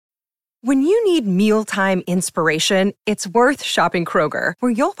When you need mealtime inspiration, it's worth shopping Kroger,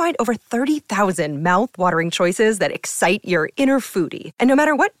 where you'll find over 30,000 mouth-watering choices that excite your inner foodie. And no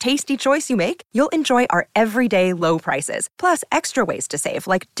matter what tasty choice you make, you'll enjoy our everyday low prices, plus extra ways to save,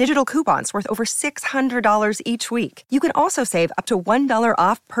 like digital coupons worth over $600 each week. You can also save up to $1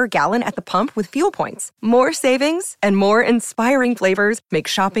 off per gallon at the pump with fuel points. More savings and more inspiring flavors make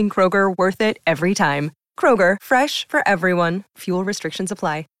shopping Kroger worth it every time. Kroger, fresh for everyone. Fuel restrictions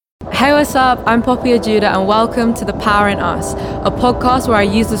apply. Hey, what's up? I'm Poppy Ajuda and welcome to The Power in Us, a podcast where I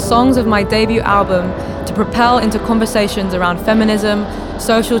use the songs of my debut album to propel into conversations around feminism,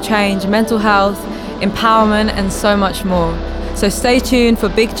 social change, mental health, empowerment, and so much more. So stay tuned for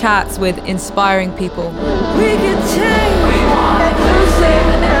big chats with inspiring people. We can change. We want inclusive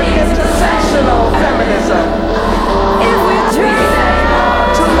and intersectional feminism. If we try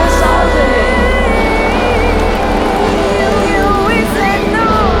to misogyny.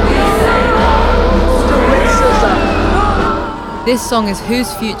 This song is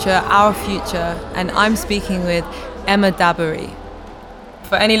Whose Future, Our Future, and I'm speaking with Emma Dabiri.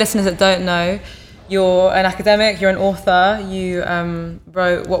 For any listeners that don't know, you're an academic, you're an author, you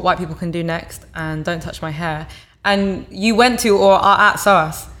wrote What White People Can Do Next and Don't Touch My Hair, and you went to or are at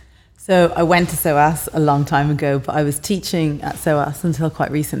SOAS. So I went to SOAS a long time ago, but I was teaching at SOAS until quite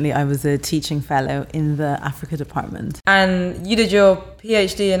recently. I was a teaching fellow in the Africa department. And you did your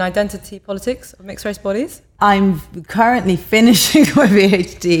PhD in identity politics of mixed race bodies? I'm currently finishing my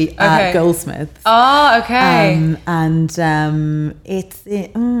PhD at Goldsmiths. Oh, okay.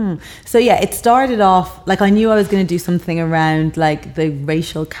 It started off, like I knew I was going to do something around like the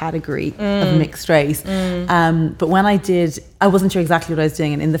racial category of mixed race. But when I did, I wasn't sure exactly what I was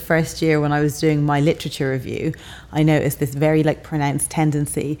doing. And in the first year when I was doing my literature review, I noticed this very like pronounced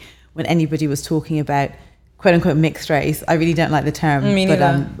tendency when anybody was talking about quote unquote mixed race. I really don't like the term, but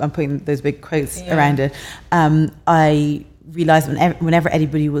I'm putting those big quotes around it. I realized whenever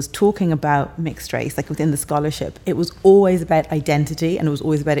anybody was talking about mixed race, like within the scholarship, it was always about identity and it was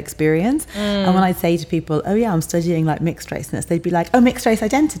always about experience. And when I'd say to people, oh yeah, I'm studying like mixed raceness, they'd be like, oh, mixed race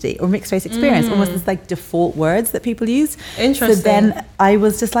identity or mixed race experience, almost as like default words that people use. Interesting. So then I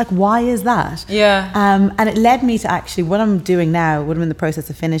was just like, why is that? Yeah. And it led me to actually, what I'm doing now, what I'm in the process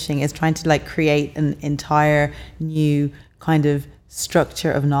of finishing is trying to like create an entire new kind of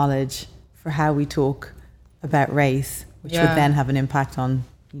structure of knowledge for how we talk about race, which would then have an impact on,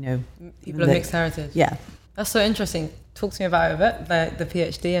 people of mixed heritage. Yeah. That's so interesting. Talk to me about it a bit, the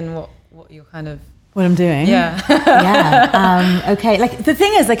PhD and what you're kind of... What I'm doing? Yeah. Yeah. Okay. Like the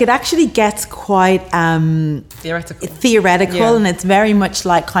thing is, like it actually gets quite... theoretical Yeah. and it's very much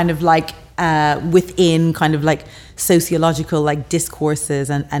like kind of like within kind of like sociological like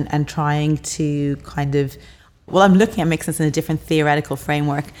discourses and trying to kind of... Well, I'm looking at mixedness in a different theoretical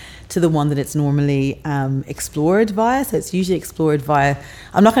framework to the one that it's normally explored via. So it's usually explored via...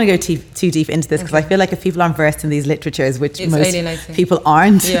 I'm not going to go too deep into this because I feel like if people aren't versed in these literatures, which it's most alienating. People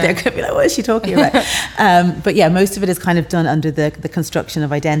aren't, they're going to be like, what is she talking about? But yeah, most of it is kind of done under the construction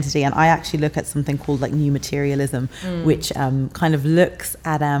of identity. And I actually look at something called like new materialism, which kind of looks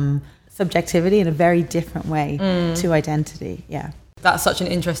at subjectivity in a very different way to identity. Yeah. That's such an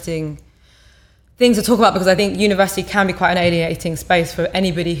interesting thing to talk about because I think university can be quite an alienating space for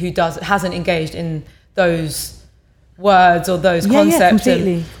anybody who hasn't engaged in those words or those concepts. Yeah,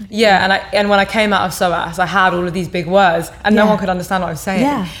 completely. And when I came out of SOAS, I had all of these big words and no one could understand what I was saying.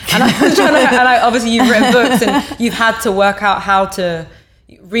 Yeah. And I was trying to, obviously you've written books and you've had to work out how to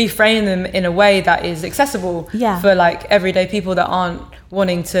reframe them in a way that is accessible for like everyday people that aren't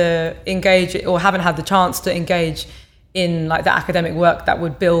wanting to engage or haven't had the chance to engage in like the academic work that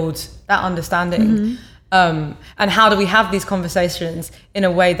would build that understanding. And how do we have these conversations in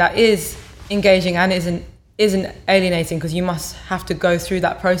a way that is engaging and isn't alienating, because you must have to go through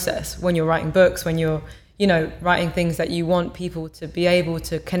that process when you're writing books, when you're writing things that you want people to be able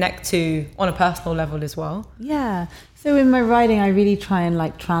to connect to on a personal level as well. Yeah. So in my writing, I really try and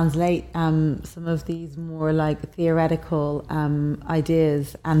like translate some of these more like theoretical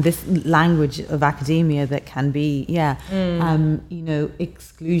ideas and this language of academia that can be,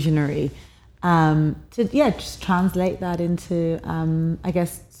 exclusionary. To just translate that into, I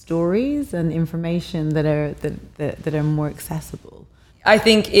guess, stories and information that are more accessible. I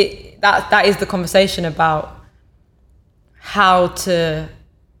think that is the conversation about how to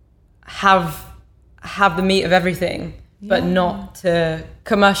have the meat of everyso but not to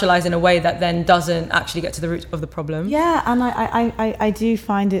commercialize in a way that then doesn't actually get to the root of the problem. Yeah, and I do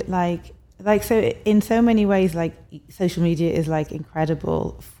find it like so in so many ways, like social media is like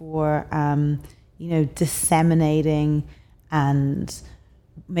incredible for disseminating and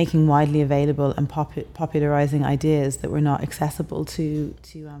making widely available and popularizing ideas that were not accessible to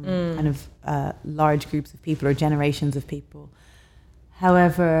kind of large groups of people or generations of people.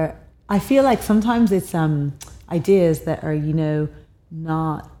 However, I feel like sometimes it's ideas that are, you know,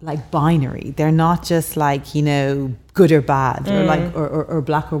 not like binary. They're not just like, you know, good or bad or like or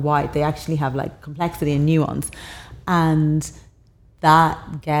black or white. They actually have like complexity and nuance, and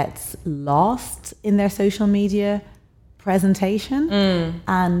that gets lost in their social media presentation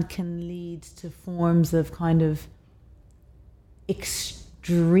and can lead to forms of kind of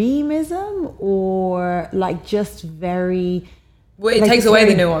extremism or like just very it takes away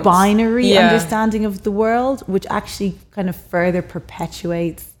the nuance, binary understanding of the world, which actually kind of further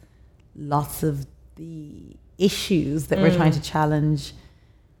perpetuates lots of the issues that we're trying to challenge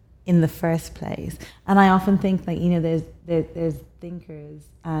in the first place. And I often think like, you know, there's thinkers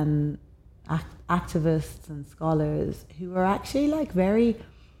and activists and scholars who are actually like very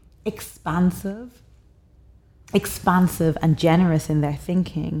expansive and generous in their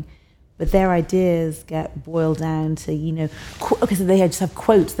thinking, but their ideas get boiled down to, you know, okay, so they just have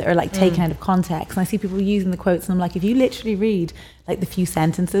quotes that are like taken out of context. And I see people using the quotes, and I'm like, if you literally read like the few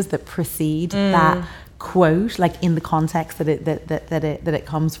sentences that precede that quote, like in the context that it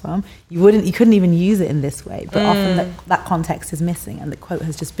comes from, you couldn't even use it in this way. But often that context is missing, and the quote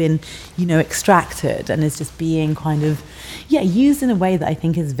has just been, you know, extracted and is just being kind of used in a way that I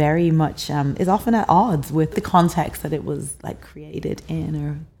think is very much is often at odds with the context that it was like created in,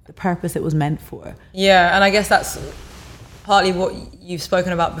 or the purpose it was meant for. Yeah, and I guess that's partly what you've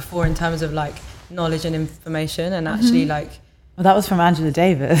spoken about before in terms of like knowledge and information, and actually like. Well, that was from Angela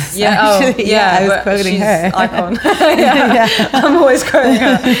Davis. Yeah, actually. I was quoting her. Icon. I'm always quoting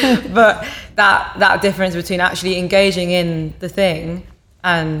her. But that difference between actually engaging in the thing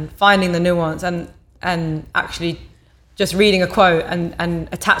and finding the nuance and actually just reading a quote and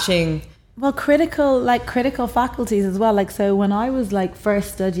attaching. Well, critical faculties as well. Like, so when I was like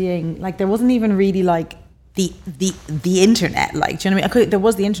first studying, like there wasn't even really like the internet, like, do you know what I mean? There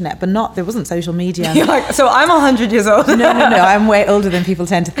was the internet, but there wasn't social media. You're like, so I'm 100 years old. No, I'm way older than people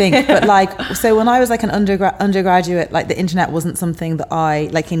tend to think. But like, so when I was like an undergraduate, like the internet wasn't something that I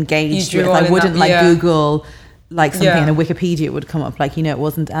like engaged with. I wouldn't Google like something and a Wikipedia would come up. Like, you know, it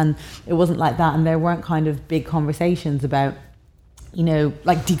wasn't like that. And there weren't kind of big conversations about, you know,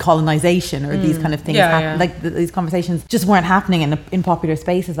 like decolonization or these kind of things. Like these conversations just weren't happening in popular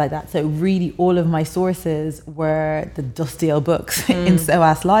spaces like that. So really all of my sources were the dusty old books in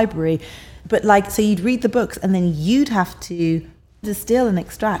SOAS library. But like, so you'd read the books and then you'd have to distill and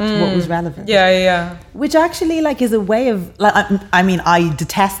extract what was relevant. Which actually like is a way of like, I mean, I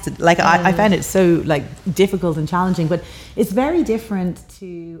detested, like I found it so like difficult and challenging, but it's very different to,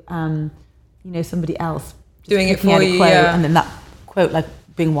 you know, somebody else just doing it for you, and then that quote like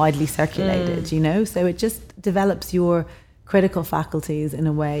being widely circulated, you know, so it just develops your critical faculties in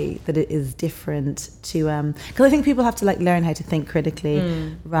a way that it is different to because I think people have to like learn how to think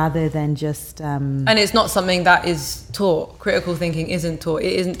critically rather than just and it's not something that is taught. Critical thinking isn't taught.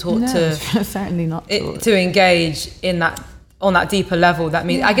 It isn't taught to certainly not taught. To engage in that on that deeper level. That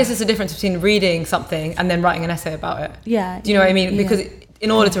means I guess it's a difference between reading something and then writing an essay about it. Do you know what I mean? Because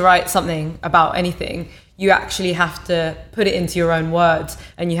in order to write something about anything, you actually have to put it into your own words,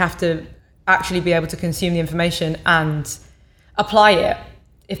 and you have to actually be able to consume the information and apply it,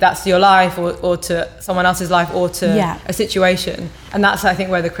 if that's to your life or to someone else's life or to a situation. And that's, I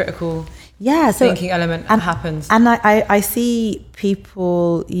think, where the critical thinking element happens. And I see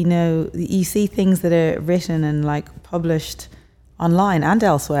people, you know, you see things that are written and like published online and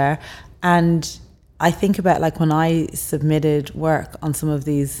elsewhere. And I think about like when I submitted work on some of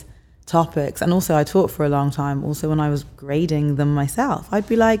these topics, and also I taught for a long time, also when I was grading them myself, I'd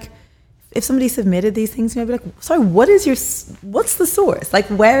be like, if somebody submitted these things to me, I'd be like, sorry, what's the source? Like,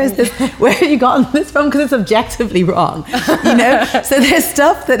 where is this, where have you gotten this from? Because it's objectively wrong, you know? So there's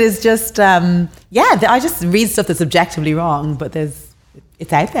stuff that is just, I just read stuff that's objectively wrong, but it's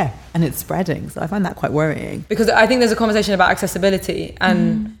out there and it's spreading. So I find that quite worrying. Because I think there's a conversation about accessibility,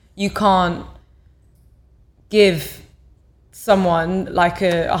 and you can't give someone like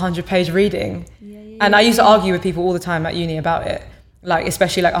a 100-page reading. And I used to argue with people all the time at uni about it, like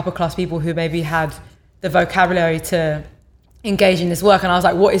especially like upper class people who maybe had the vocabulary to engage in this work. And I was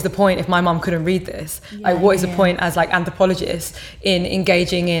like, what is the point if my mum couldn't read this? What is the point as like anthropologists in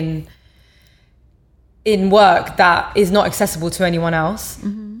engaging in work that is not accessible to anyone else?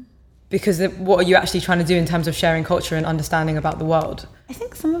 Because what are you actually trying to do in terms of sharing culture and understanding about the world? I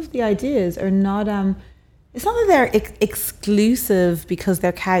think some of the ideas are not it's not that they're exclusive because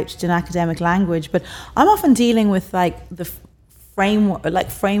they're couched in academic language, but I'm often dealing with like the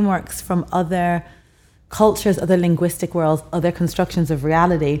frameworks from other cultures, other linguistic worlds, other constructions of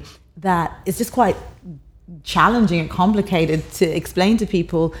reality that is just quite challenging and complicated to explain to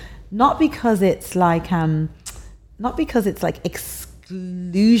people, not because it's like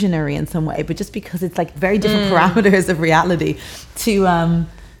exclusionary in some way, but just because it's like very different parameters of reality to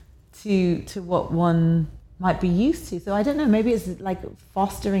what one might be used to. So I don't know, maybe it's like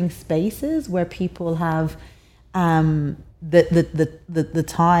fostering spaces where people have the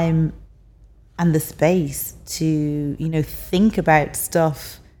time and the space to, you know, think about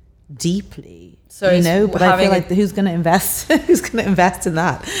stuff deeply. So you know, but I feel like who's going to invest in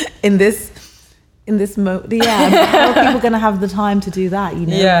that in this mode? Yeah, how are people going to have the time to do that? You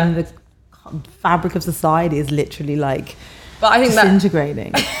know, and the fabric of society is literally like, but I think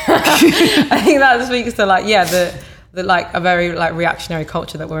disintegrating. I think that speaks to like the like a very like reactionary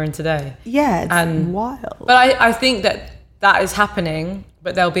culture that we're in today. Yeah, it's wild. But I think that is happening,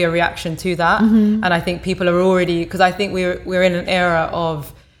 but there'll be a reaction to that, and I think people are already, because I think we're in an era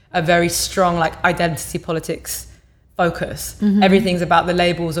of a very strong like identity politics focus. Everything's about the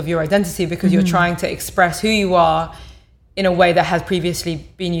labels of your identity because you're trying to express who you are in a way that has previously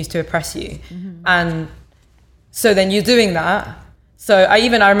been used to oppress you, and so then you're doing that. So I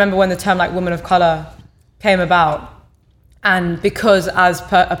remember when the term like woman of color came about, and because as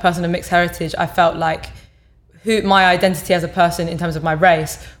a person of mixed heritage, I felt like my identity as a person in terms of my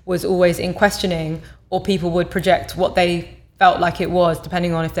race was always in questioning, or people would project what they felt like it was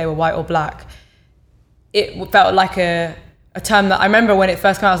depending on if they were white or black. It felt like a term that I remember when it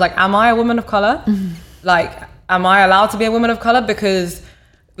first came out, I was like, am I a woman of color? Like, am I allowed to be a woman of color? Because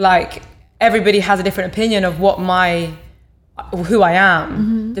like everybody has a different opinion of who I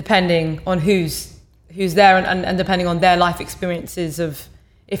am, depending on who's there and depending on their life experiences of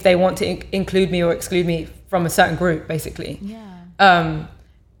if they want to include me or exclude me from a certain group, basically.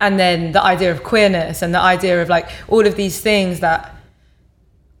 And then the idea of queerness and the idea of like all of these things that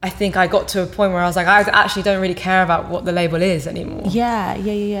I think I got to a point where I was like, I actually don't really care about what the label is anymore.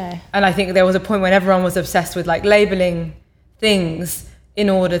 Yeah. And I think there was a point when everyone was obsessed with like labeling things in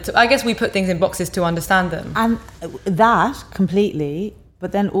order to, I guess we put things in boxes to understand them. And that completely,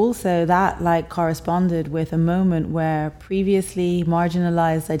 but then also that like corresponded with a moment where previously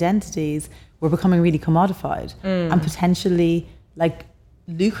marginalized identities were becoming really commodified and potentially like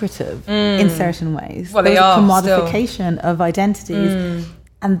lucrative in certain ways. Well, they are commodification of identities.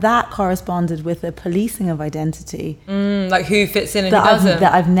 And that corresponded with a policing of identity. Like who fits in and who doesn't.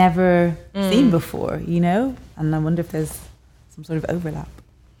 That I've never seen before, you know? And I wonder if there's some sort of overlap.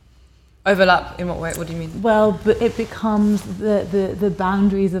 Overlap in what way? What do you mean? Well, but it becomes the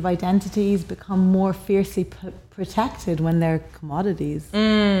boundaries of identities become more fiercely protected when they're commodities, you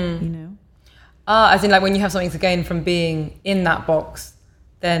know? As in like when you have something to gain from being in that box,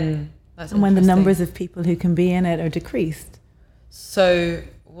 then that's and when the numbers of people who can be in it are decreased. So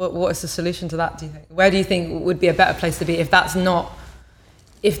what is the solution to that, do you think? Where do you think would be a better place to be if that's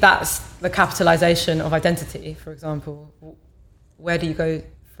the capitalization of identity, for example? Where do you go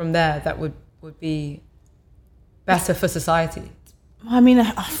from there that would be better for society? I mean,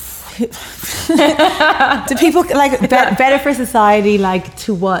 do people like better for society, like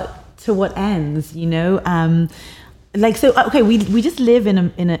to what ends, you know? Like, so, okay, we just live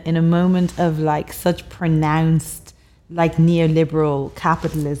in a moment of like such pronounced like neoliberal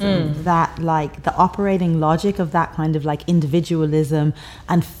capitalism that like the operating logic of that kind of like individualism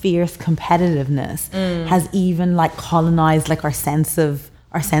and fierce competitiveness has even like colonized like our sense of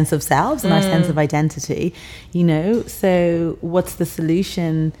selves and our sense of identity, you know? So what's the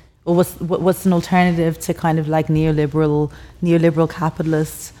solution, or what's an alternative to kind of like neoliberal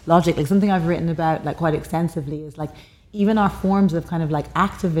capitalist logic? Like something I've written about like quite extensively is like even our forms of kind of like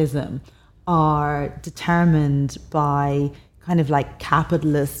activism are determined by kind of like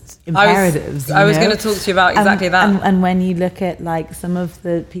capitalist imperatives. I was going to talk to you about exactly that. And when you look at like some of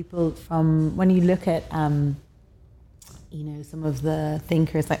the people when you look at, you know, some of the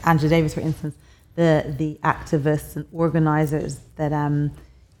thinkers like Angela Davis, for instance, the activists and organizers that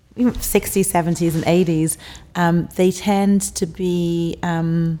 60s, 70s and 80s, they tend to be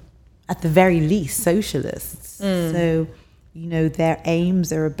at the very least socialists. So, you know, their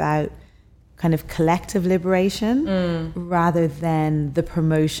aims are about kind of collective liberation rather than the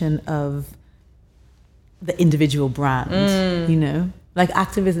promotion of the individual brand, you know? Like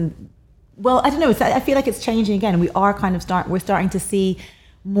activism, well, I don't know, I feel like it's changing again. We are kind of we're starting to see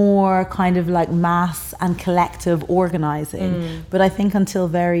more kind of like mass and collective organizing. But I think until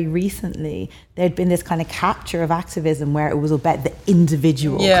very recently, there'd been this kind of capture of activism where it was about the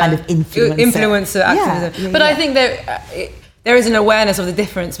individual kind of influencer activism. But I think that there is an awareness of the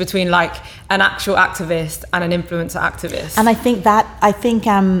difference between like an actual activist and an influencer activist. And I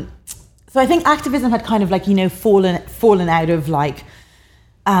think activism had kind of like, you know, fallen out of like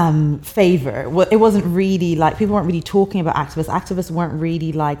favor. Well, it wasn't really like, people weren't really talking about activists. Activists weren't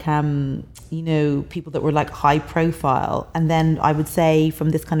really like, you know, people that were like high profile. And then I would say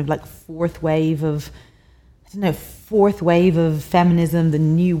from this kind of like fourth wave of feminism, the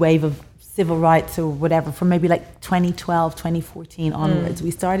new wave of civil rights or whatever, from maybe like 2012, 2014 onwards,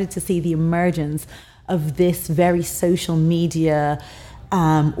 we started to see the emergence of this very social media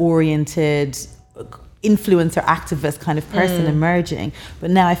oriented influencer activist kind of person emerging.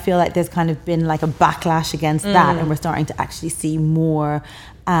 But now I feel like there's kind of been like a backlash against that, and we're starting to actually see more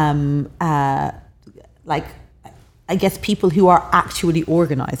like, I guess, people who are actually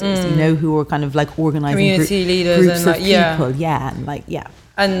organizers, you know, who are kind of like organizing community leaders groups and of like, people.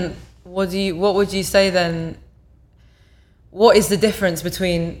 And what would you say then, what is the difference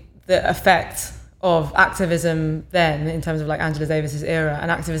between the effect of activism then, in terms of like Angela Davis's era,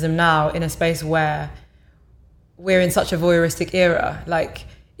 and activism now in a space where we're in such a voyeuristic era? Like,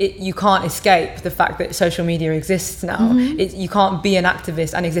 you can't escape the fact that social media exists now. You can't be an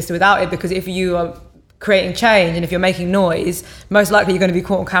activist and exist without it, because if you are creating change and if you're making noise, most likely you're going to be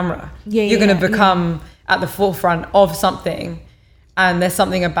caught on camera. You're going to become at the forefront of something. And there's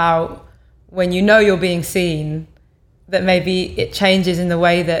something about when you know you're being seen that maybe it changes in the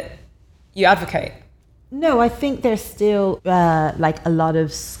way that you advocate. No, I think there's still like a lot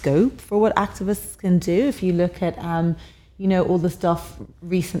of scope for what activists can do. If you look at, you know, all the stuff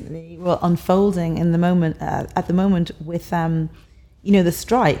recently, unfolding in the moment at the moment with, you know, the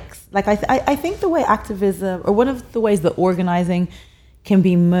strikes. Like I think the way activism, or one of the ways that organizing can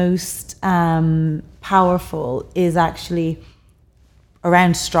be most powerful, is actually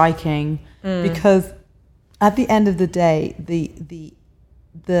around striking, because at the end of the day, the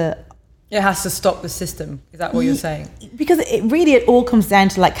it has to stop the system. Is that what you're saying? Because it all comes down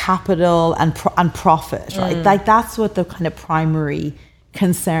to like capital and profit, right? Like that's what the kind of primary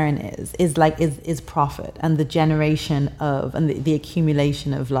concern is profit, and the generation of, and the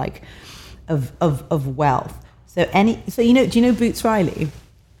accumulation of like of wealth. So you know, do you know Boots Riley?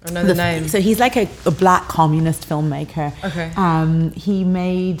 I know the name. So he's like a black communist filmmaker. Okay. He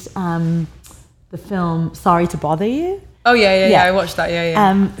made the film Sorry to Bother You. Oh yeah. I watched that.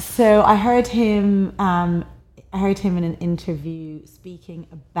 Yeah. So I heard him in an interview speaking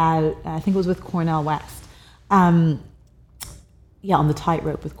about, I think it was with Cornel West. On the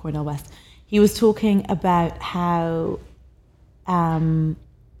Tightrope with Cornel West. He was talking about how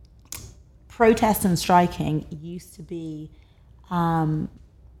protest and striking used to be kind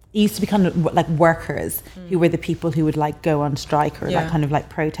of like workers who were the people who would like go on strike or like kind of like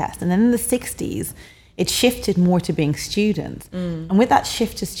protest. And then in the 60s, it shifted more to being students. And with that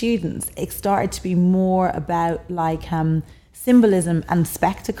shift to students, it started to be more about like symbolism and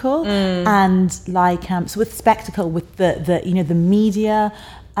spectacle. And like, so with spectacle, with the you know, the media,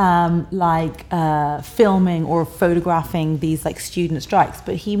 filming or photographing these like student strikes.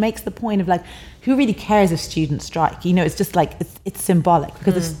 But he makes the point of like, who really cares if students strike? You know, it's just like, it's symbolic,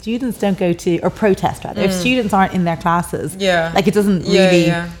 because if students don't go to, or protest rather, if students aren't in their classes, like it doesn't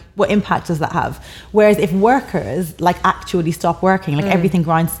really, what impact does that have? Whereas if workers like actually stop working, like everything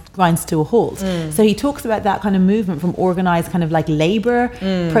grinds to a halt. So he talks about that kind of movement from organized kind of like labor,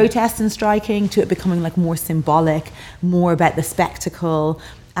 protest and striking, to it becoming like more symbolic, more about the spectacle,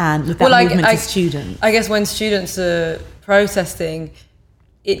 and with that movement to students. I guess when students are protesting,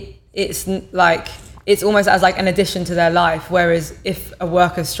 it's like, it's almost as like an addition to their life. Whereas if a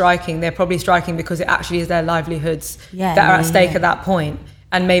worker's striking, they're probably striking because it actually is their livelihoods that are at stake at that point.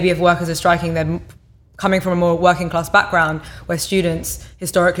 And maybe if workers are striking, they're coming from a more working class background, where students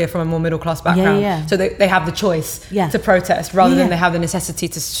historically are from a more middle class background. So they have the choice to protest rather than they have the necessity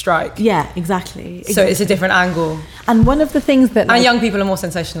to strike. Yeah, exactly. So it's a different angle. And one of the things that... And young people are more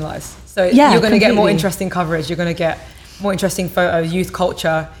sensationalized. So you're going to get more interesting coverage. You're going to get more interesting photos. Youth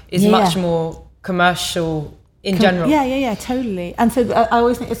culture is much more commercial in general. Yeah, totally. And so I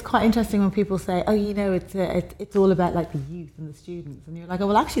always think it's quite interesting when people say, oh, you know, it's all about like the youth and the students, and you're like, oh,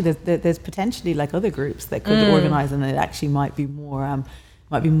 well, actually there's potentially like other groups that could organize, and it actually might be more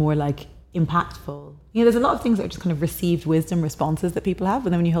like impactful. You know, there's a lot of things that are just kind of received wisdom responses that people have, but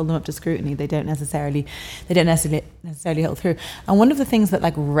then when you hold them up to scrutiny, they don't necessarily hold through. And one of the things that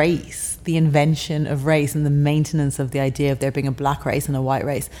like race, the invention of race and the maintenance of the idea of there being a black race and a white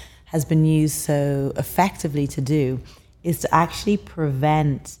race has been used so effectively to do, is to actually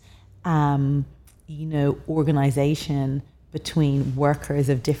prevent, you know, organization between workers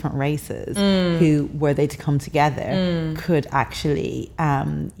of different races who, were they to come together, could actually,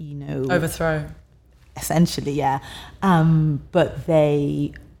 overthrow. Essentially, yeah. But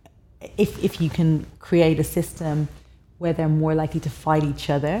if you can create a system where they're more likely to fight each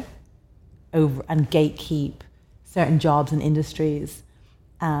other over and gatekeep certain jobs and industries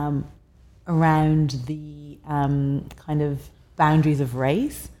around the kind of boundaries of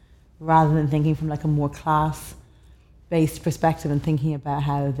race, rather than thinking from like a more class-based perspective and thinking about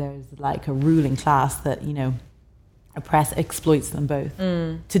how there's like a ruling class that, exploits them both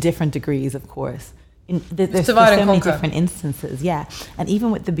to different degrees, of course. There's so many different instances, yeah. And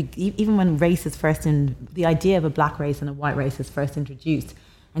even with even when race is first the idea of a black race and a white race is first introduced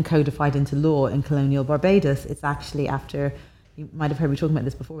and codified into law in colonial Barbados, it's actually after, you might have heard me talking about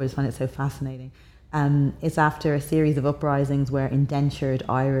this before, I just find it so fascinating. It's after a series of uprisings where indentured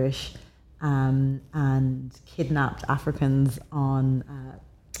Irish and kidnapped Africans on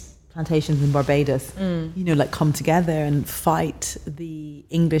plantations in Barbados, come together and fight the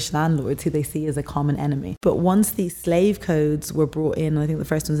English landlords who they see as a common enemy. But once these slave codes were brought in, I think the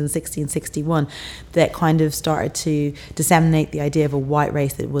first one's in 1661, that kind of started to disseminate the idea of a white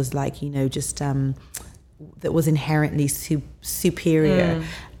race that was like, that was inherently superior.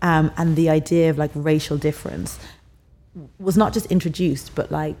 And the idea of like racial difference was not just introduced,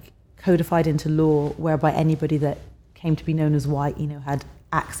 but like codified into law, whereby anybody that came to be known as white, had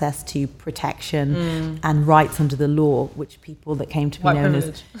access to protection and rights under the law, which people that came to be white known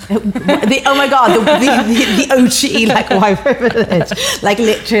privilege. as the OG like white privilege, like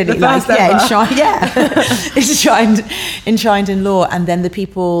literally, like enshrined in law. And then the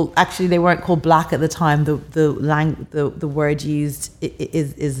people, actually they weren't called black at the time. The word used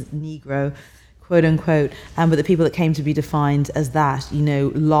is Negro, quote unquote. But the people that came to be defined as that,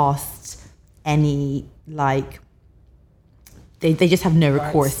 lost any like. They just have no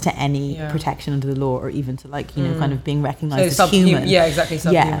recourse to any protection under the law, or even to like, kind of being recognised as human. Yeah, exactly,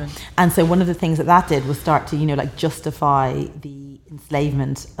 subhuman. Yeah. And so one of the things that did was start to, like justify the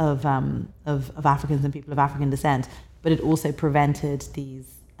enslavement of Africans and people of African descent. But it also prevented these,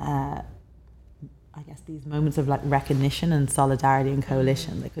 these moments of like recognition and solidarity and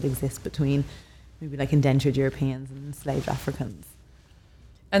coalition that could exist between maybe like indentured Europeans and enslaved Africans.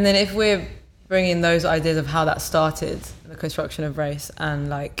 And then if we're bringing those ideas of how that started, the construction of race, and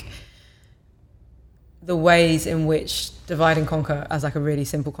like the ways in which divide and conquer as like a really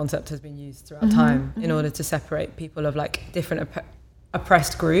simple concept has been used throughout time in order to separate people of like different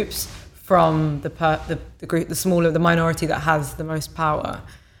oppressed groups from the group, the minority that has the most power.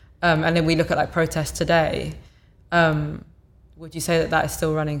 And then we look at like protests today. Would you say that is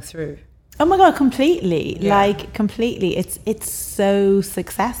still running through? Oh my God, completely. Yeah. Like completely. It's so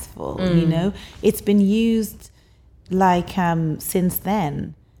successful, It's been used like since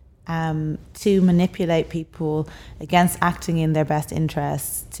then to manipulate people against acting in their best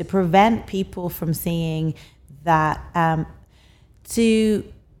interests, to prevent people from seeing that, to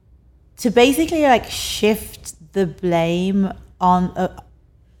basically like shift the blame on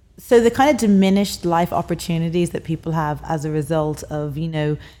so the kind of diminished life opportunities that people have as a result of,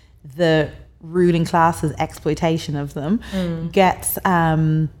 the ruling class's exploitation of them gets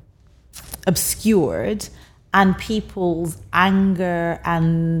obscured, and people's anger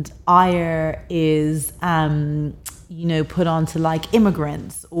and ire is put onto like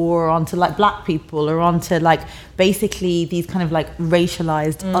immigrants, or onto like black people, or onto like basically these kind of like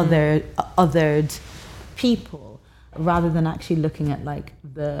racialized othered people, rather than actually looking at like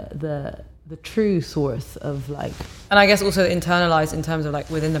the true source of like. And I guess also internalized in terms of like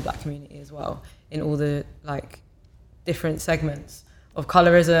within the black community as well, in all the like different segments of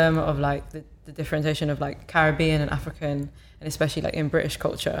colorism, of like the differentiation of like Caribbean and African, and especially like in British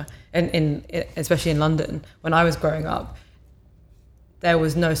culture, and especially in London. When I was growing up, there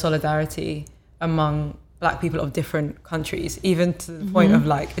was no solidarity among black people of different countries, even to the point of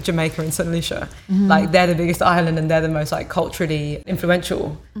like Jamaica and St. Lucia. Like they're the biggest island and they're the most like culturally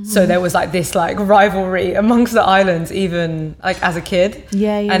influential. So there was like this like rivalry amongst the islands, even like as a kid.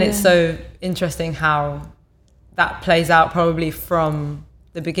 And it's so interesting how that plays out probably from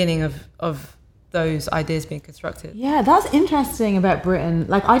the beginning of those ideas being constructed. Yeah, that's interesting about Britain.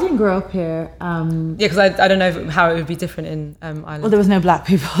 Like, I didn't grow up here. Because I don't know how it would be different in Ireland. Well, there was no black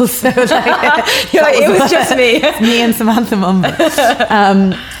people, so like, it was just me. Me and Samantha Mumba.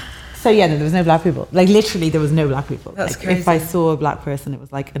 So yeah, no, there was no black people. Like, literally, there was no black people. That's like, crazy. If I saw a black person, it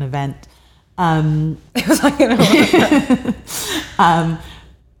was like an event. It was like an event.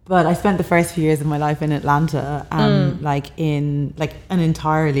 But I spent the first few years of my life in Atlanta, like in like an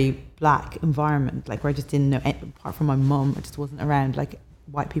entirely black environment, like where I just didn't know, apart from my mum, I just wasn't around like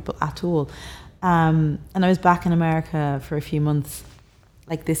white people at all. And I was back in America for a few months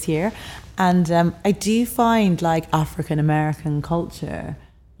like this year, and I do find like African American culture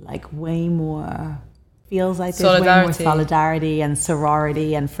like way more, feels like there's way more solidarity and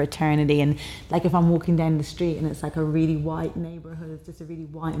sorority and fraternity. And like if I'm walking down the street and it's like a really white neighborhood, it's just a really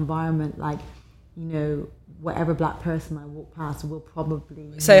white environment, like, you know, whatever black person I walk past will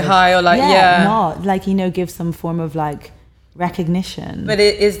probably say hi or like not like, you know, give some form of like recognition. But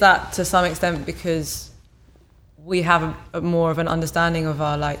is that to some extent because we have a more of an understanding of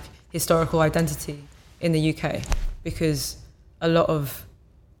our like historical identity in the UK, because a lot of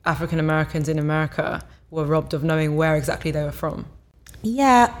African Americans in America were robbed of knowing where exactly they were from?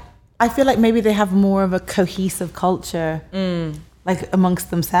 Yeah, I feel like maybe they have more of a cohesive culture like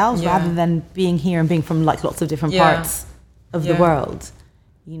amongst themselves, rather than being here and being from like lots of different parts of the world,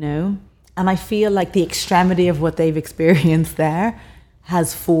 you know. And I feel like the extremity of what they've experienced there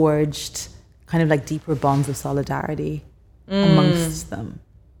has forged kind of like deeper bonds of solidarity amongst them.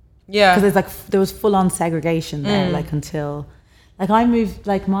 Yeah, because there was full on segregation there, like until like I moved,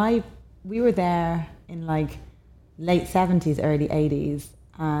 like we were there in like late 70s, early 80s,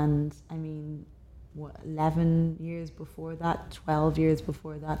 and I mean, what, 11 years before that, 12 years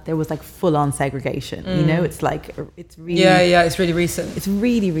before that, there was like full on segregation. You know, it's like it's really it's really recent. It's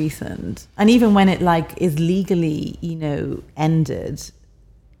really recent, and even when it like is legally, you know, ended,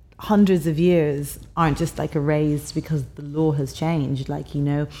 hundreds of years aren't just like erased because the law has changed. Like, you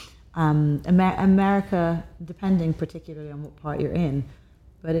know, America, depending particularly on what part you're in,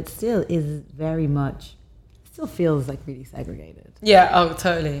 but it still is very much, still feels like really segregated. Yeah, oh,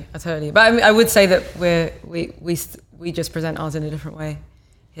 totally. But I mean, I would say that we just present ours in a different way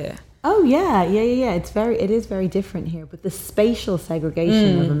here. Oh yeah. It is very different here, but the spatial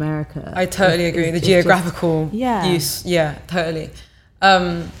segregation of America. I totally agree. The geographical use, totally.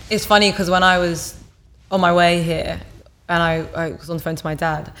 It's funny because when I was on my way here, and I was on the phone to my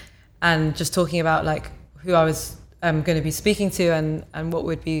dad, and just talking about like who I was going to be speaking to and what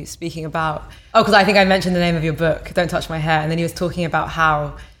we'd be speaking about. Oh, because I think I mentioned the name of your book, Don't Touch My Hair. And then he was talking about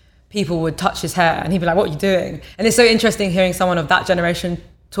how people would touch his hair and he'd be like, what are you doing? And it's so interesting hearing someone of that generation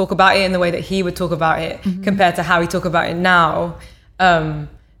talk about it in the way that he would talk about it compared to how we talk about it now. And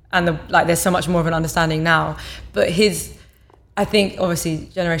there's so much more of an understanding now. But I think obviously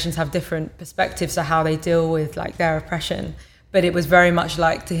generations have different perspectives to how they deal with like their oppression. But it was very much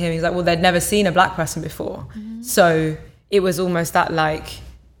like, to him, he's like, well, they'd never seen a black person before. So it was almost that like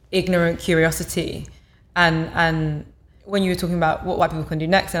ignorant curiosity. And when you were talking about what white people can do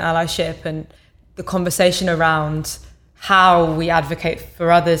next and allyship and the conversation around how we advocate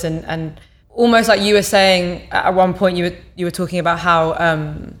for others, and almost like you were saying at one point, you were talking about how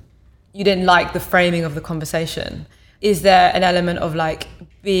you didn't like the framing of the conversation. Is there an element of like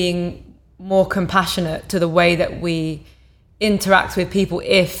being more compassionate to the way that we interact with people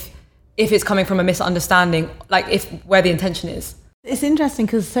if it's coming from a misunderstanding, like if where the intention is? It's interesting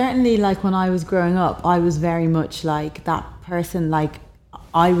because certainly like when I was growing up, I was very much like that person. Like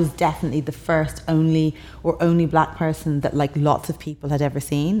I was definitely the first only black person that like lots of people had ever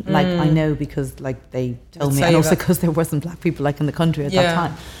seen. Like I know because like they told me, and also because there wasn't black people like in the country at that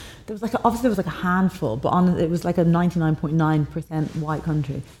time. There was like obviously there was like a handful, but it was like a 99.9% white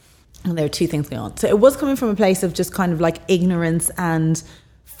country. And there were two things going on. So it was coming from a place of just kind of like ignorance and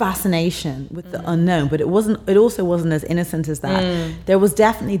fascination with the unknown, but it also wasn't as innocent as that. There was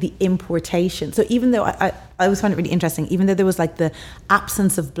definitely the importation. So even though I always find it really interesting, even though there was like the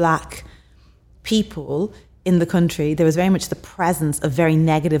absence of black people in the country, there was very much the presence of very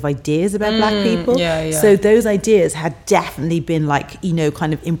negative ideas about black people. So those ideas had definitely been like, you know,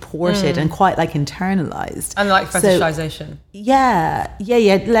 kind of imported and quite like internalized. And like fetishization.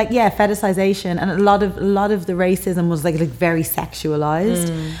 Fetishization, and a lot of the racism was like very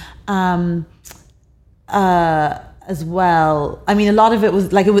sexualized. As well. I mean, a lot of it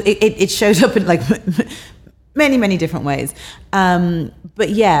was like it showed up in like many different ways. But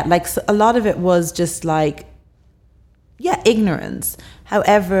yeah, like so a lot of it was just like ignorance.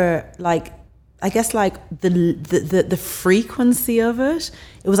 However, like I guess like the frequency of it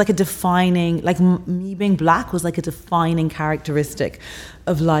was like a defining, like me being black was like a defining characteristic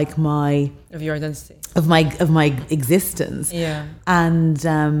of like of your identity, of my existence, and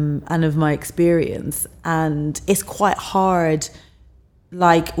of my experience. And it's quite hard,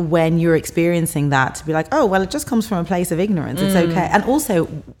 like when you're experiencing that, to be like, oh well, it just comes from a place of ignorance, it's okay. And also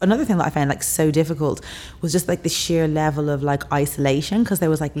another thing that I found like so difficult was just like the sheer level of like isolation, because there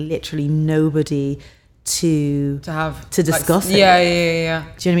was like literally nobody to discuss it. Yeah. Do you know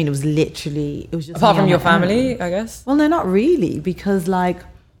what I mean? It was just apart from your family, I guess. Well, no, not really, because like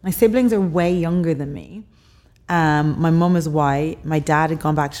my siblings are way younger than me. My mum is white. My dad had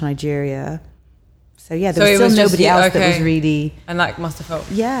gone back to Nigeria. So yeah, there was still nobody else that was really... And like must have felt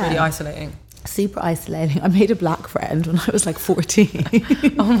really isolating. Super isolating. I made a black friend when I was like 14.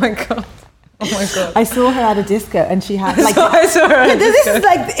 Oh my God. I saw her at a disco and she had like... I saw her at a disco. Is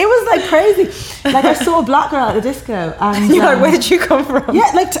like, it was like crazy. Like I saw a black girl at the disco and... You're like, where did you come from?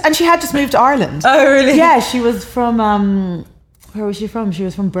 Yeah, like, and she had just moved to Ireland. Oh, really? Yeah, she was from... where was she from? She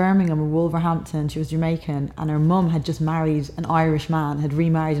was from Birmingham or Wolverhampton. She was Jamaican, and her mum had just married an Irish man, had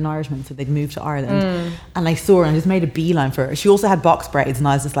remarried an Irishman, so they'd moved to Ireland. And I saw her and I just made a beeline for her. She also had box braids, and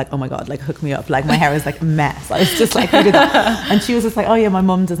I was just like, oh my God, like hook me up. Like my hair was like a mess. I was just like, look at that. And she was just like, oh yeah, my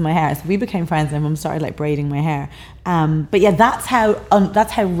mum does my hair. So we became friends, and my mum started like braiding my hair. But yeah, that's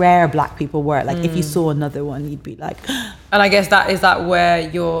how rare black people were. Like if you saw another one, you'd be like. And I guess that where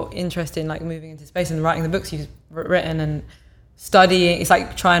your interest in like moving into space and writing the books you've written and studying, it's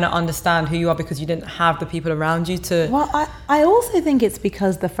like trying to understand who you are because you didn't have the people around you to... Well, I also think it's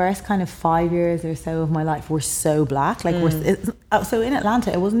because the first kind of 5 years or so of my life were so black. Like so in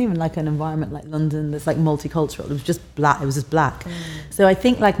Atlanta, it wasn't even like an environment like London that's like multicultural. It was just black. It was just black. So I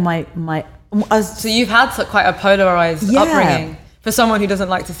think like so you've had quite a polarized upbringing for someone who doesn't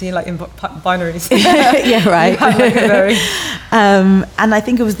like to see like in binaries. Yeah, right. You had like a very... and I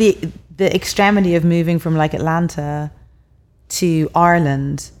think it was the extremity of moving from like Atlanta to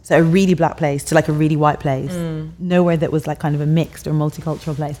Ireland, so a really black place to like a really white place, nowhere that was like kind of a mixed or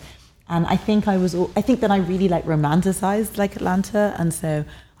multicultural place. And I think that I really like romanticized like Atlanta, and so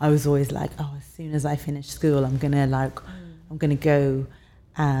I was always like, oh, as soon as I finish school, I'm gonna like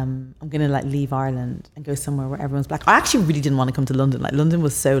leave Ireland and go somewhere where everyone's black. I actually really didn't want to come to London. Like London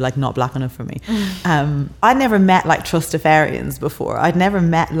was so like not black enough for me. I'd never met like Trustafarians before. I'd never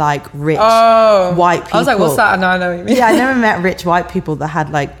met like rich white people. I was like, what's that? No, I know what you mean. Yeah, I never met rich white people that had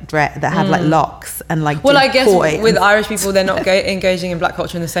like like locks and like. Well, I guess with Irish people, they're not engaging in black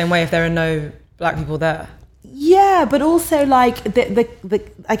culture in the same way if there are no black people there. Yeah, but also like the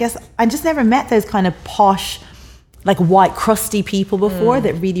I guess I just never met those kind of posh, like white crusty people before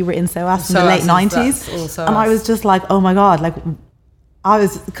that really were in SOAS in the late 90s. And I was just like, oh my God, like I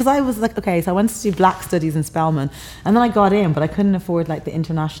was like, okay, so I went to do black studies in Spelman, and then I got in, but I couldn't afford like the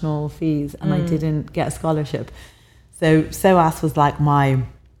international fees, and I didn't get a scholarship. So SOAS was like my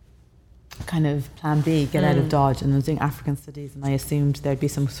kind of plan B, get out of Dodge, and I was doing African studies, and I assumed there'd be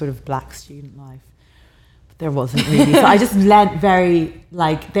some sort of black student life. There wasn't really. So I just learnt very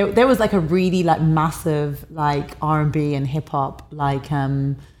like there was like a really like massive like R&B and hip hop like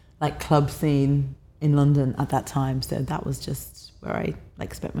club scene in London at that time. So that was just where I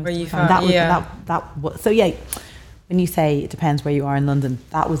like spent most of the time. That was so yeah. When you say it depends where you are in London,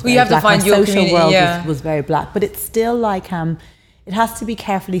 that was very you have black. to find My your social community, world was very black, but it's still like it has to be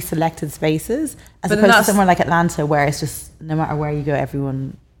carefully selected spaces as opposed to somewhere like Atlanta where it's just no matter where you go,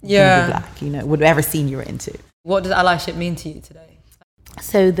 everyone. Black, you know, whatever scene you're into. What does allyship mean to you today?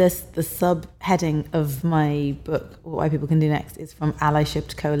 So the subheading of my book, What White People Can Do Next, is from allyship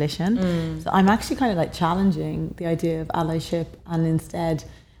to coalition. So I'm actually kind of like challenging the idea of allyship and instead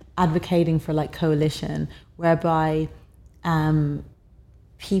advocating for like coalition, whereby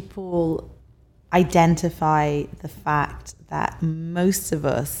people identify the fact that most of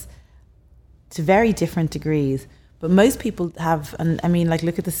us, to very different degrees, but most people have, and I mean, like,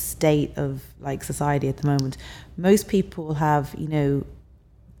 look at the state of like society at the moment. Most people have, you know,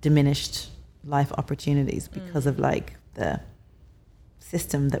 diminished life opportunities because of like the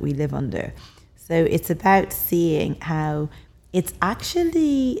system that we live under. So it's about seeing how it's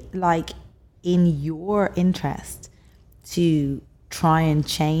actually like in your interest to try and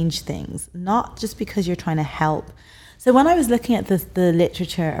change things, not just because you're trying to help. So when I was looking at the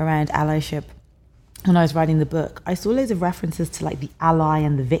literature around allyship, when I was writing the book, I saw loads of references to like the ally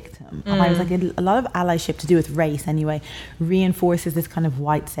and the victim. And I was like, a lot of allyship, to do with race anyway, reinforces this kind of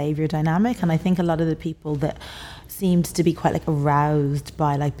white savior dynamic. And I think a lot of the people that seemed to be quite like aroused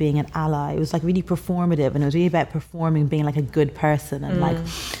by like being an ally, it was like really performative, and it was really about performing, being like a good person, and like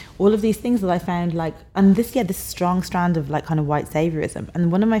all of these things that I found like, and this strong strand of like kind of white saviorism.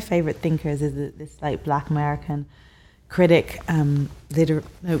 And one of my favorite thinkers is this like Black American critic,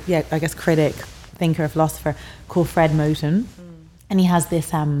 critic, thinker, philosopher called Fred Moten, and he has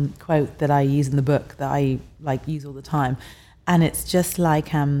this quote that I use in the book that I like use all the time, and it's just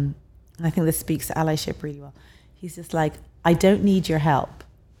like and I think this speaks to allyship really well. He's just like, I don't need your help.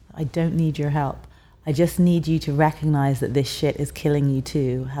 I don't need your help. I just need you to recognize that this shit is killing you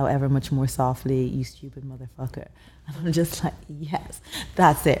too, however much more softly, you stupid motherfucker. And I'm just like, yes,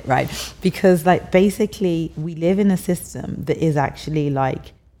 that's it, right? Because like basically we live in a system that is actually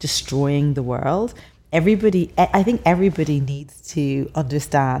like destroying the world. I think everybody needs to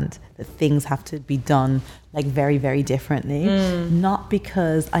understand that things have to be done like very, very differently. Not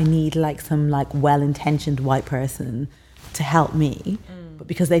because I need like some like well-intentioned white person to help me, but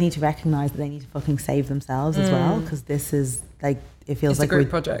because they need to recognize that they need to fucking save themselves as well. Because this is like, it feels like a group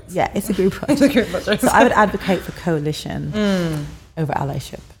project. Yeah, it's a group project. It's a group project. So I would advocate for coalition over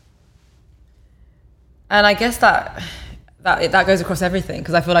allyship. And I guess that goes across everything,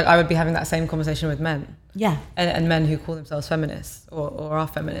 because I feel like I would be having that same conversation with men. Yeah. And men who call themselves feminists or are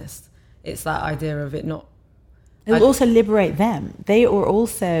feminists. It's that idea of it not... It will also liberate them. They are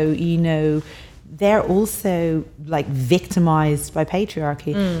also, you know, they're also like victimized by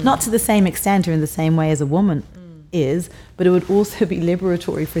patriarchy. Not to the same extent or in the same way as a woman is, but it would also be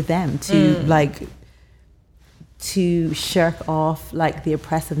liberatory for them to to shirk off like the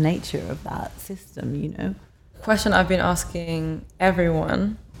oppressive nature of that system, you know. Question I've been asking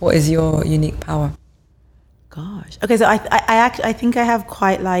everyone: what is your unique power? Gosh. Okay, so I think I have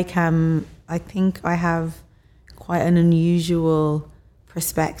quite like I think I have quite an unusual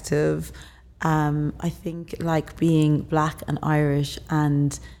perspective. I think like being Black and Irish,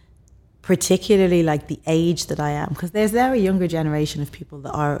 and particularly like the age that I am, because there's a younger generation of people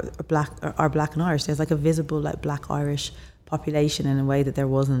that are Black and Irish. There's like a visible like Black Irish population in a way that there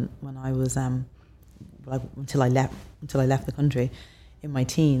wasn't when I was until I left the country in my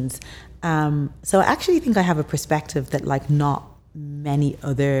teens. So I actually think I have a perspective that like not many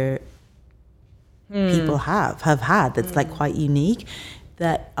other people have had, that's like quite unique,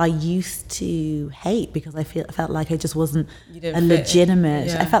 that I used to hate because I felt like I just wasn't a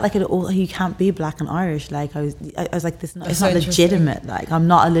legitimate. I felt like you can't be Black and Irish. Like I was like, this. It's not legitimate. Like I'm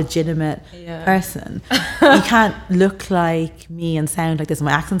not a legitimate person. You can't look like me and sound like this.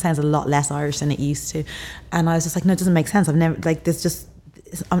 My accent sounds a lot less Irish than it used to, and I was just like, no, it doesn't make sense. I've never like there's just.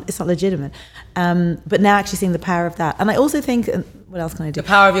 It's not legitimate. But now actually seeing the power of that, and I also think, what else can I do? The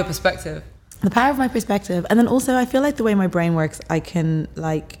power of your perspective. The power of my perspective, and then also I feel like the way my brain works, I can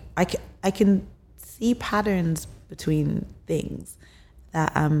see patterns between things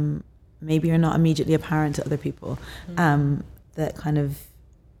that maybe are not immediately apparent to other people. That kind of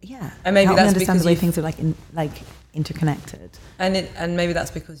and maybe help that's me understand because the way things are interconnected. And maybe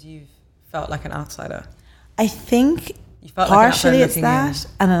that's because you've felt like an outsider. I think. Partially it's that,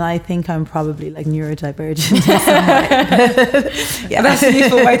 and then I think I'm probably like neurodivergent in some way. That's a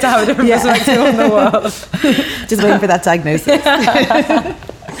useful way to have a different perspective on the world. Just waiting for that diagnosis.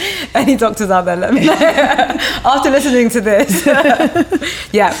 Any doctors out there, let me know. After listening to this.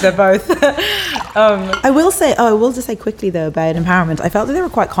 Yeah, they're both. I will just say quickly though about empowerment. I felt that there were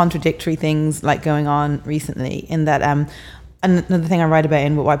quite contradictory things like going on recently, in that another thing I write about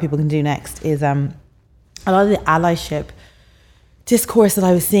in What White People Can Do Next is a lot of the allyship discourse that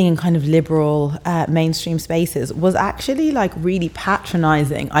I was seeing in kind of liberal mainstream spaces was actually like really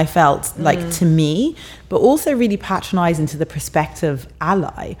patronizing, I felt like, to me, but also really patronizing to the prospective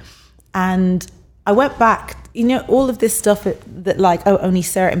ally. And I went back, you know, all of this stuff that like, oh, only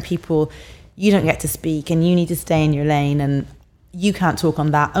certain people, you don't get to speak and you need to stay in your lane and you can't talk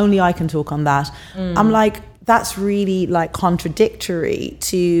on that, only I can talk on that. I'm like, that's really like contradictory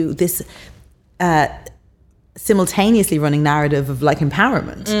to this simultaneously running narrative of like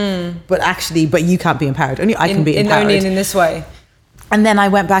empowerment, but you can't be empowered, only I can be empowered, only in this way. And then I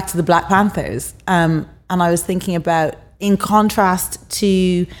went back to the Black Panthers, and I was thinking about, in contrast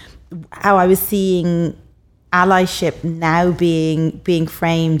to how I was seeing allyship now being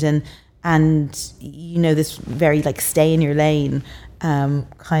framed and you know, this very like stay in your lane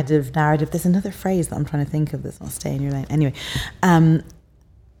kind of narrative. There's another phrase that I'm trying to think of that's not stay in your lane anyway.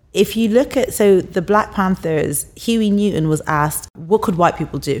 If you look at, so the Black Panthers, Huey Newton was asked, what could white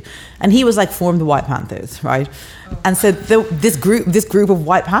people do? And he was like, form the White Panthers, right? And so this group of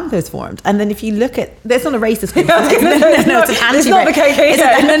White Panthers formed. And then if you look at, it's not a racist group. It's an anti-racist. It's not the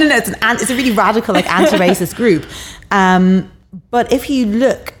KKK. It's a really radical, like anti-racist group. But if you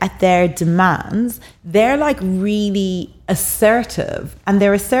look at their demands, they're like really assertive, and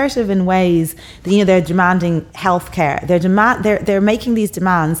they're assertive in ways that, you know, they're demanding healthcare. They're making these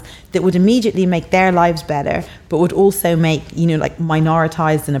demands that would immediately make their lives better, but would also make, you know, like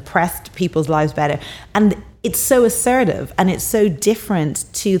minoritized and oppressed people's lives better. And it's so assertive, and it's so different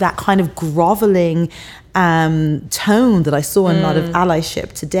to that kind of groveling tone that I saw in a lot of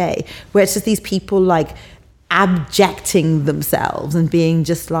allyship today, where it's just these people like abjecting themselves and being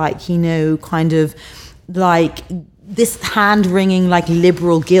just like, you know, kind of like this hand-wringing like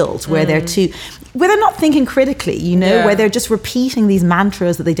liberal guilt where they're not thinking critically, you know, where they're just repeating these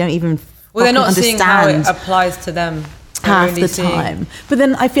mantras that they don't even they're not understand seeing how it applies to them half the time. But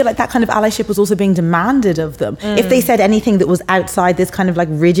then I feel like that kind of allyship was also being demanded of them. If they said anything that was outside this kind of like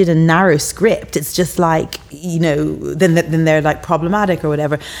rigid and narrow script, it's just like, you know, then they're like problematic or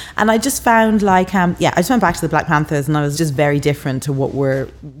whatever. And I just found like, I just went back to the Black Panthers and I was just very different to what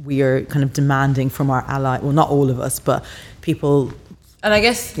we are kind of demanding from our ally. Well, not all of us, but people. And I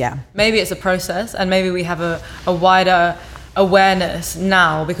guess maybe it's a process, and maybe we have a wider awareness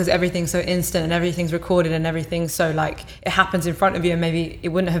now because everything's so instant and everything's recorded and everything's so like it happens in front of you, and maybe it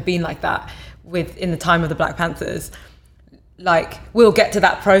wouldn't have been like that in the time of the Black Panthers. Like we'll get to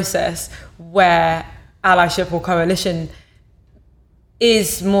that process where allyship or coalition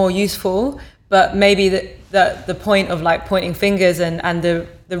is more useful, but maybe the point of like pointing fingers and the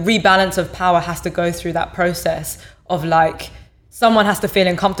rebalance of power has to go through that process of like someone has to feel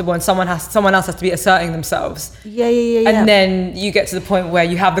uncomfortable and someone else has to be asserting themselves. Yeah. And then you get to the point where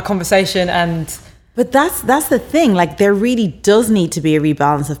you have the conversation and... But that's the thing, like there really does need to be a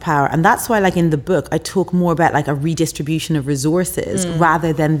rebalance of power. And that's why like in the book, I talk more about like a redistribution of resources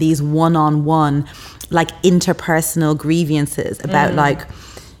rather than these one-on-one like interpersonal grievances about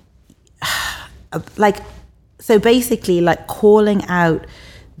so basically like calling out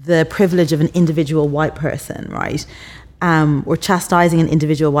the privilege of an individual white person, right? Or chastising an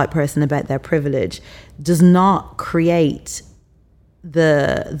individual white person about their privilege does not create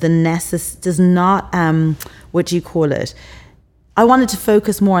does not what do you call it? I wanted to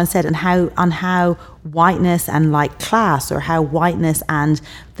focus more instead on how whiteness and like class, or how whiteness and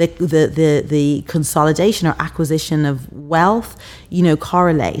the consolidation or acquisition of wealth, you know,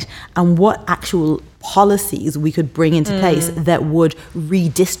 correlate, and what actual policies we could bring into place that would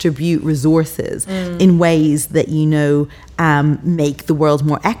redistribute resources in ways that, you know, make the world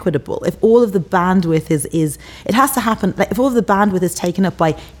more equitable. If all of the bandwidth is it has to happen, like if all of the bandwidth is taken up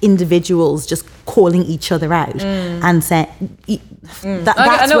by individuals just calling each other out and saying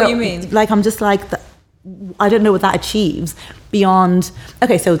I know what you mean. Like I'm just like I don't know what that achieves beyond.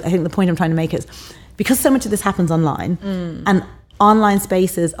 Okay, so I think the point I'm trying to make is because so much of this happens online and online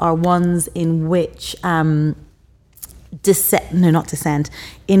spaces are ones in which in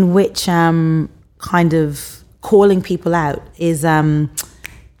which kind of calling people out is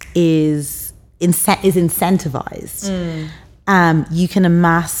incentivized. You can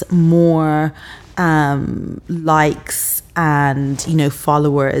amass more likes and, you know,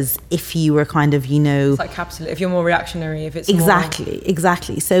 followers if you were kind of, you know, it's like capitalist, if you're more reactionary, if it's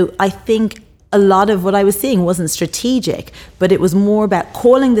exactly. So I think a lot of what I was seeing wasn't strategic, but it was more about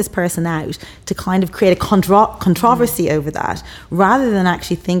calling this person out to kind of create a controversy over that, rather than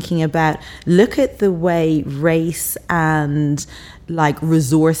actually thinking about, look at the way race and like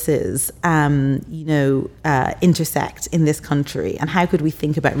resources, intersect in this country, and how could we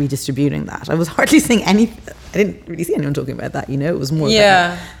think about redistributing that? I was hardly seeing anything. I didn't really see anyone talking about that, you know, it was more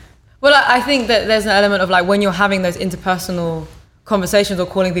about well, I think that there's an element of like when you're having those interpersonal conversations or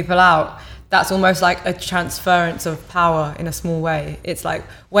calling people out, that's almost like a transference of power in a small way. It's like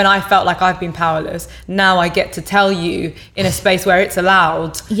when I felt like I've been powerless, now I get to tell you in a space where it's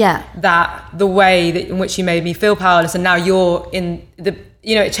allowed that the way in which you made me feel powerless, and now you're in the,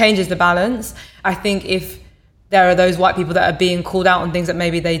 you know, it changes the balance. I think if there are those white people that are being called out on things that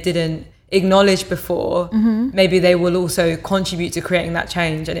maybe they didn't acknowledge before, maybe they will also contribute to creating that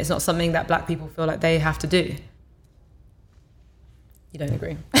change, and it's not something that Black people feel like they have to do. You don't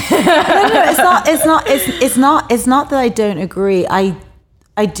agree? No, it's not that I don't agree. I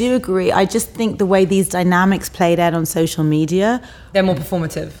do agree. I just think the way these dynamics played out on social media, they're more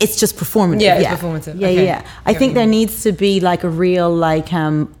performative. It's just performative. Yeah, it's performative. Yeah. I think there needs to be like a real like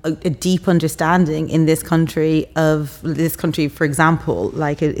a deep understanding in this country, for example,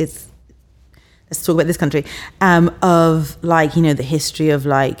 like let's talk about this country, of like, you know, the history of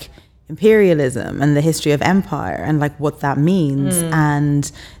like imperialism and the history of empire and like what that means,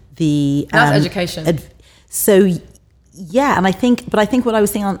 and the that's education. And I think what I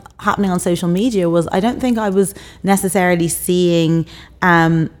was seeing happening on social media was, I don't think I was necessarily seeing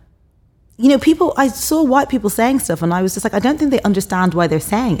you know, I saw white people saying stuff and I was just like, I don't think they understand why they're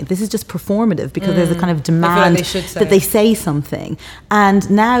saying it. This is just performative because there's a kind of demand that they say something. And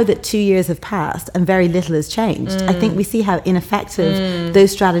now that 2 years have passed and very little has changed, I think we see how ineffective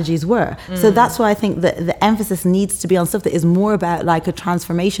those strategies were. So that's why I think that the emphasis needs to be on stuff that is more about like a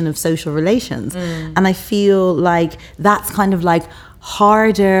transformation of social relations. And I feel like that's kind of like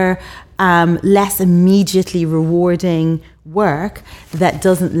harder, less immediately rewarding work that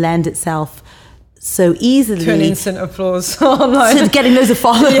doesn't lend itself so easily to an instant applause online, to getting loads of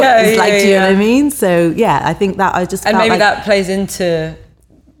followers. Do you know what I mean? So yeah, I think that I just and felt maybe like that plays into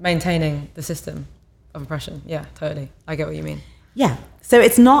maintaining the system of oppression. Yeah, totally. I get what you mean. Yeah. So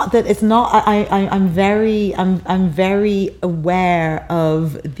it's not. I'm very aware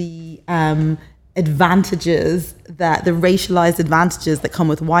of the advantages, that the racialized advantages that come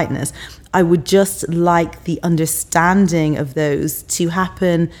with whiteness. I would just like the understanding of those to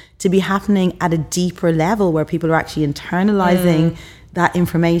be happening at a deeper level, where people are actually internalizing that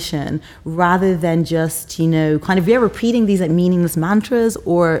information, rather than just, kind of repeating these like meaningless mantras,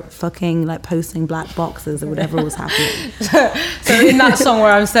 or fucking like posting black boxes or whatever was happening. So in that song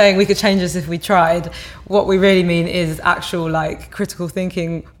where I'm saying we could change this if we tried, what we really mean is actual like critical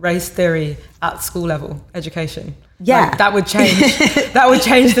thinking, race theory at school level education. Yeah, like, that would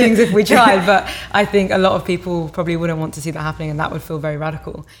change things if we tried, but I think a lot of people probably wouldn't want to see that happening, and that would feel very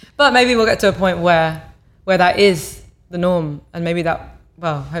radical. But maybe we'll get to a point where that is the norm, and maybe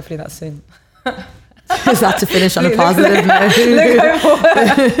hopefully that's soon. Is that to finish on a positive note?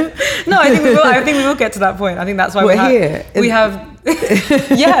 No, I think we will get to that point. I think that's why we have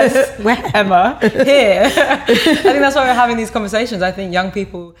yes, where? Emma, here. I think that's why we're having these conversations. I think young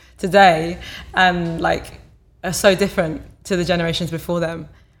people today are so different to the generations before them,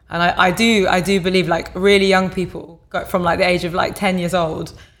 and I do believe like really young people from like the age of like 10 years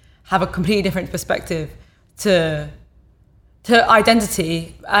old have a completely different perspective to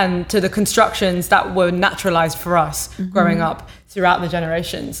identity and to the constructions that were naturalized for us growing up throughout the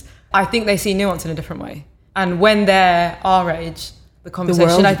generations. I think they see nuance in a different way. And when they're our age, the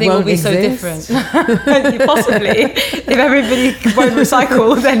conversation I think will be so different. Possibly. If everybody won't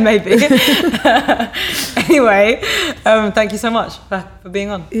recycle, then maybe. Anyway, thank you so much for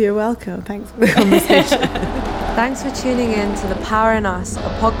being on. You're welcome. Thanks for the conversation. Thanks for tuning in to The Power in Us, a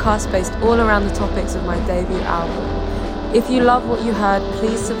podcast based all around the topics of my debut album. If you love what you heard,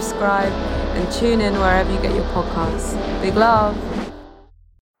 please subscribe and tune in wherever you get your podcasts. Big love.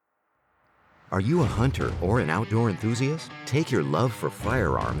 Are you a hunter or an outdoor enthusiast? Take your love for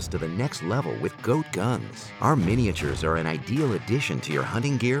firearms to the next level with Goat Guns. Our miniatures are an ideal addition to your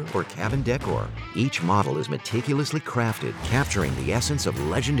hunting gear or cabin decor. Each model is meticulously crafted, capturing the essence of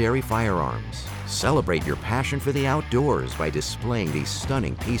legendary firearms. Celebrate your passion for the outdoors by displaying these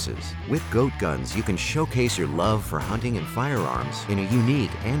stunning pieces. With Goat Guns, you can showcase your love for hunting and firearms in a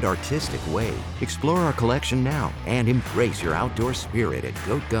unique and artistic way. Explore our collection now and embrace your outdoor spirit at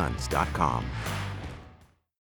goatguns.com.